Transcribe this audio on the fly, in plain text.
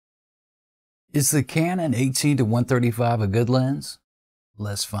Is the Canon 18-135 a good lens?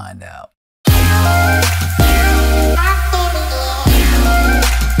 Let's find out.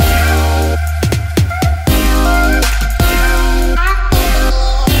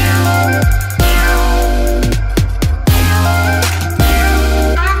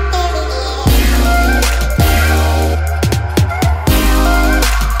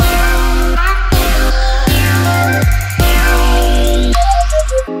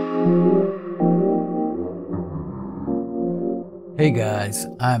 Hey guys,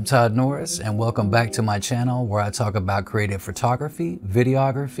 I'm Todd Norris and welcome back to my channel where I talk about creative photography,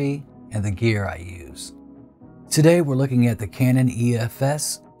 videography, and the gear I use. Today we're looking at the Canon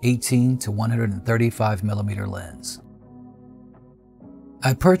EF-S 18-135mm lens.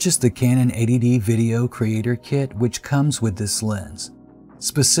 I purchased the Canon 80D Video Creator Kit which comes with this lens.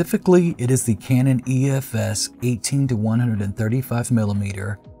 Specifically, it is the Canon EF-S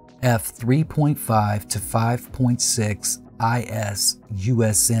 18-135mm f3.5 to 5.6 IS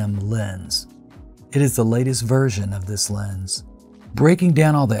USM lens. It is the latest version of this lens. Breaking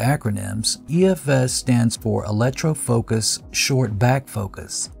down all the acronyms, EF-S stands for Electrofocus Short Back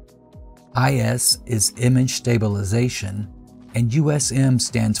Focus. IS is Image Stabilization, and USM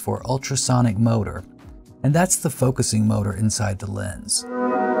stands for Ultrasonic Motor, and that's the focusing motor inside the lens.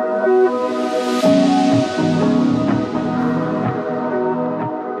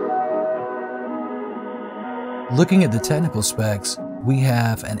 Looking at the technical specs, we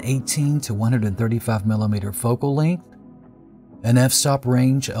have an 18-135mm focal length, an f-stop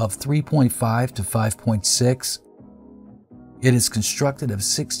range of 3.5 to 5.6. It is constructed of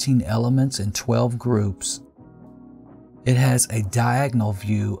 16 elements in 12 groups. It has a diagonal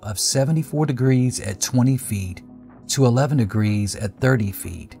view of 74 degrees at 20 feet to 11 degrees at 30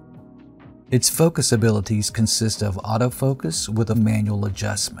 feet. Its focus abilities consist of autofocus with a manual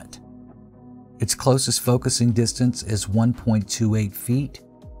adjustment. Its closest focusing distance is 1.28 feet.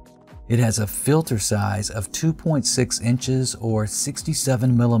 It has a filter size of 2.6 inches or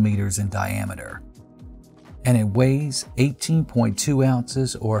 67 millimeters in diameter. And it weighs 18.2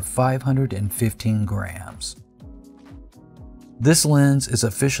 ounces or 515 grams. This lens is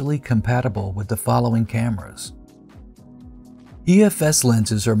officially compatible with the following cameras. EF-S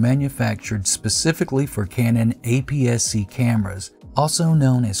lenses are manufactured specifically for Canon aps-c cameras, also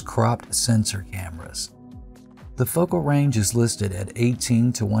known as cropped sensor cameras. The focal range is listed at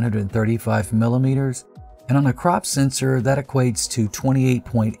 18-135mm, and on a crop sensor that equates to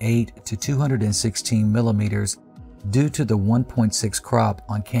 28.8 to 216mm due to the 1.6 crop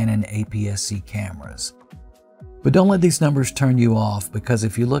on Canon aps-c cameras. But don't let these numbers turn you off, because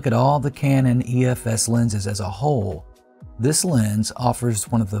if you look at all the Canon EF-S lenses as a whole, this lens offers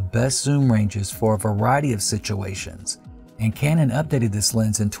one of the best zoom ranges for a variety of situations. And Canon updated this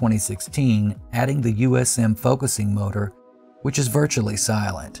lens in 2016, adding the USM focusing motor, which is virtually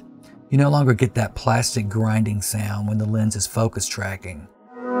silent. You no longer get that plastic grinding sound when the lens is focus tracking.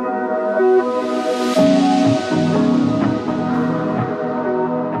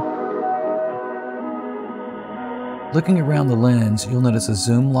 Looking around the lens, you'll notice a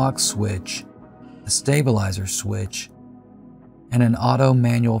zoom lock switch, a stabilizer switch, and an auto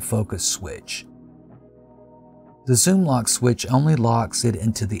manual focus switch. The zoom lock switch only locks it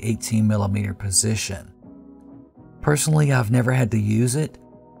into the 18mm position. Personally, I've never had to use it.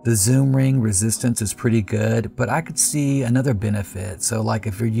 The zoom ring resistance is pretty good, but I could see another benefit. So like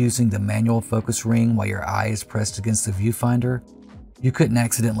if you're using the manual focus ring while your eye is pressed against the viewfinder, you couldn't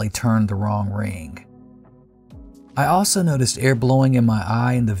accidentally turn the wrong ring. I also noticed air blowing in my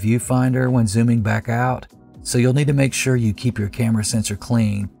eye in the viewfinder when zooming back out, so you'll need to make sure you keep your camera sensor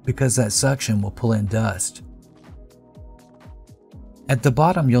clean because that suction will pull in dust. At the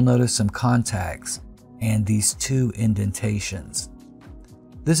bottom, you'll notice some contacts and these two indentations.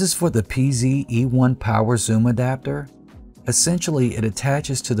 This is for the PZ E1 power zoom adapter. Essentially, it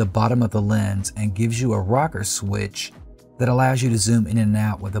attaches to the bottom of the lens and gives you a rocker switch that allows you to zoom in and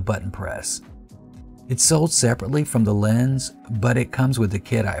out with a button press. It's sold separately from the lens, but it comes with the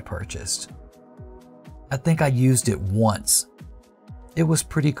kit I purchased. I think I used it once. It was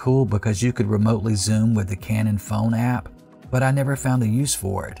pretty cool because you could remotely zoom with the Canon phone app, but I never found a use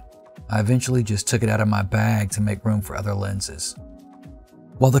for it. I eventually just took it out of my bag to make room for other lenses.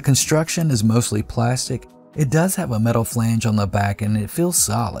 While the construction is mostly plastic, it does have a metal flange on the back and it feels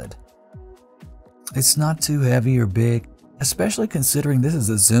solid. It's not too heavy or big, especially considering this is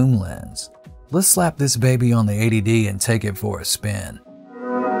a zoom lens. Let's slap this baby on the 80D and take it for a spin.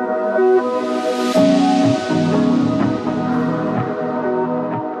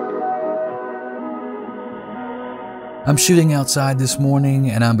 I'm shooting outside this morning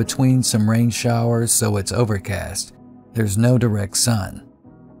and I'm between some rain showers, so it's overcast. There's no direct sun.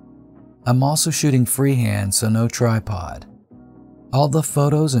 I'm also shooting freehand, so no tripod. All the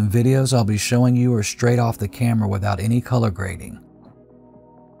photos and videos I'll be showing you are straight off the camera without any color grading.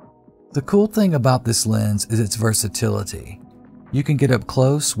 The cool thing about this lens is its versatility. You can get up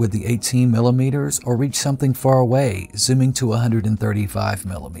close with the 18mm or reach something far away, zooming to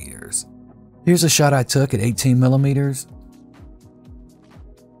 135mm. Here's a shot I took at 18mm.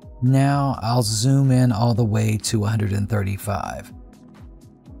 Now I'll zoom in all the way to 135.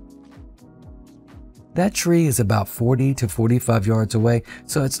 That tree is about 40 to 45 yards away,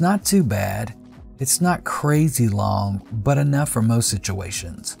 so it's not too bad. It's not crazy long, but enough for most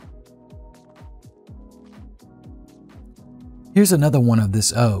situations. Here's another one of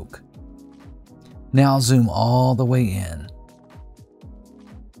this oak. Now I'll zoom all the way in.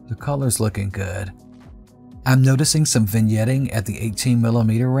 The color's looking good. I'm noticing some vignetting at the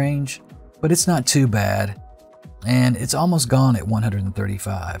 18mm range, but it's not too bad, and it's almost gone at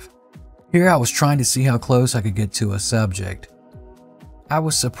 135. Here I was trying to see how close I could get to a subject. I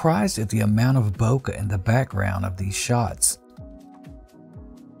was surprised at the amount of bokeh in the background of these shots.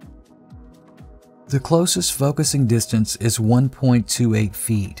 The closest focusing distance is 1.28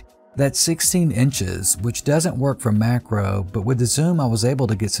 feet. That's 16 inches, which doesn't work for macro, but with the zoom I was able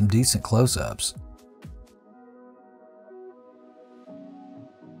to get some decent close-ups.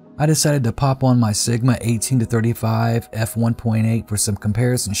 I decided to pop on my Sigma 18-35 f1.8 for some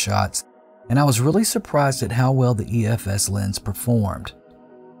comparison shots, and I was really surprised at how well the EF-S lens performed.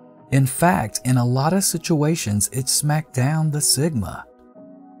 In fact, in a lot of situations, it smacked down the Sigma.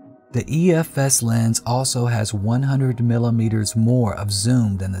 The EF-S lens also has 100mm more of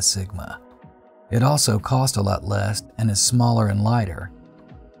zoom than the Sigma. It also costs a lot less and is smaller and lighter.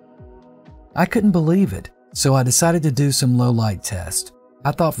 I couldn't believe it, so I decided to do some low light tests.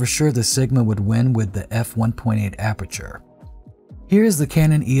 I thought for sure the Sigma would win with the f1.8 aperture. Here's the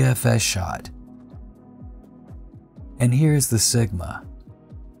Canon EF-S shot. And here's the Sigma.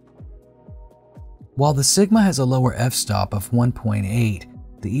 While the Sigma has a lower f-stop of 1.8,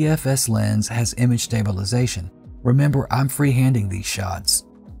 the EF-S lens has image stabilization. Remember, I'm freehanding these shots.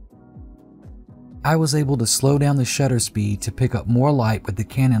 I was able to slow down the shutter speed to pick up more light with the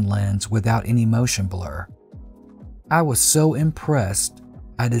Canon lens without any motion blur. I was so impressed,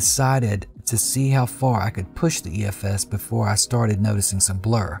 I decided to see how far I could push the EF-S before I started noticing some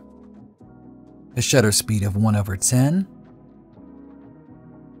blur. A shutter speed of 1/10,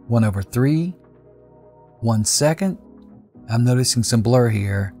 1/3, 1 second. I'm noticing some blur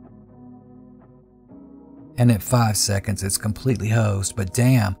here. And at 5 seconds, it's completely hosed, but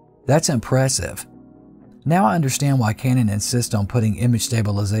damn, that's impressive. Now I understand why Canon insists on putting image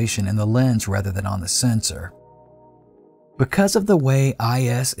stabilization in the lens rather than on the sensor. Because of the way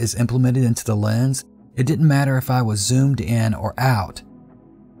IS is implemented into the lens, it didn't matter if I was zoomed in or out.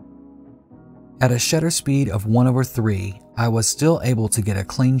 At a shutter speed of 1/3, I was still able to get a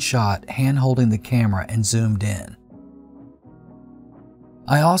clean shot hand-holding the camera and zoomed in.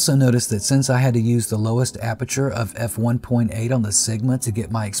 I also noticed that since I had to use the lowest aperture of f1.8 on the Sigma to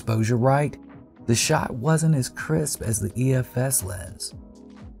get my exposure right, the shot wasn't as crisp as the EF-S lens.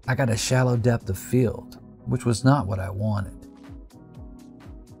 I got a shallow depth of field, which was not what I wanted.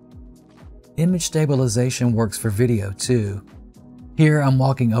 Image stabilization works for video too. Here I'm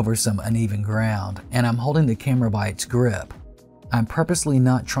walking over some uneven ground and I'm holding the camera by its grip. I'm purposely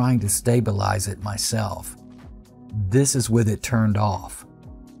not trying to stabilize it myself. This is with it turned off.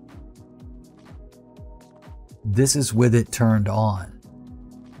 This is with it turned on.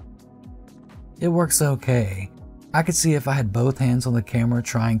 It works okay. I could see if I had both hands on the camera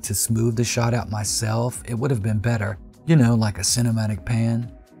trying to smooth the shot out myself, it would have been better, you know, like a cinematic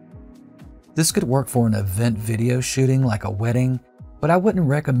pan. This could work for an event video shooting like a wedding, but I wouldn't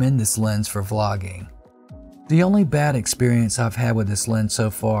recommend this lens for vlogging. The only bad experience I've had with this lens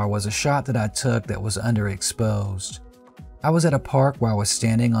so far was a shot that I took that was underexposed. I was at a park where I was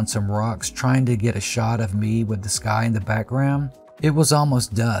standing on some rocks trying to get a shot of me with the sky in the background. It was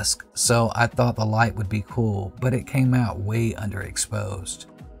almost dusk, so I thought the light would be cool, but it came out way underexposed.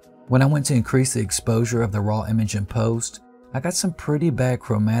 When I went to increase the exposure of the raw image in post, I got some pretty bad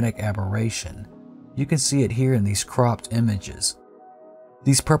chromatic aberration. You can see it here in these cropped images.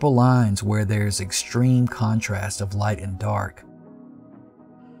 These purple lines where there's extreme contrast of light and dark.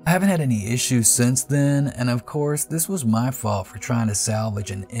 I haven't had any issues since then, and of course, this was my fault for trying to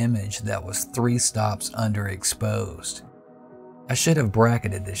salvage an image that was 3 stops underexposed. I should have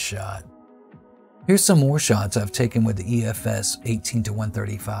bracketed this shot. Here's some more shots I've taken with the EF-S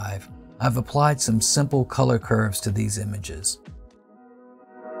 18-135. I've applied some simple color curves to these images.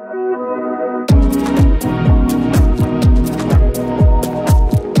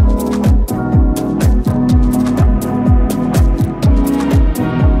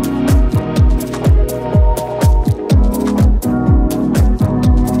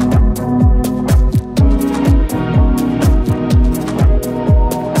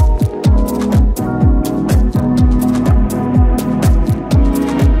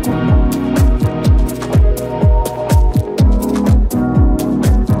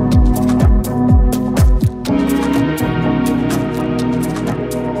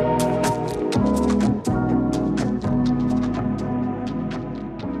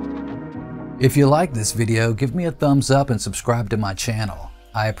 If you like this video, give me a thumbs up and subscribe to my channel.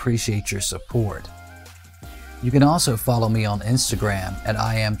 I appreciate your support. You can also follow me on Instagram at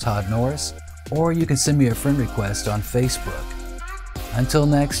iamToddNorris, or you can send me a friend request on Facebook. Until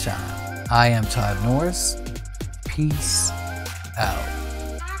next time, I am Todd Norris. Peace out.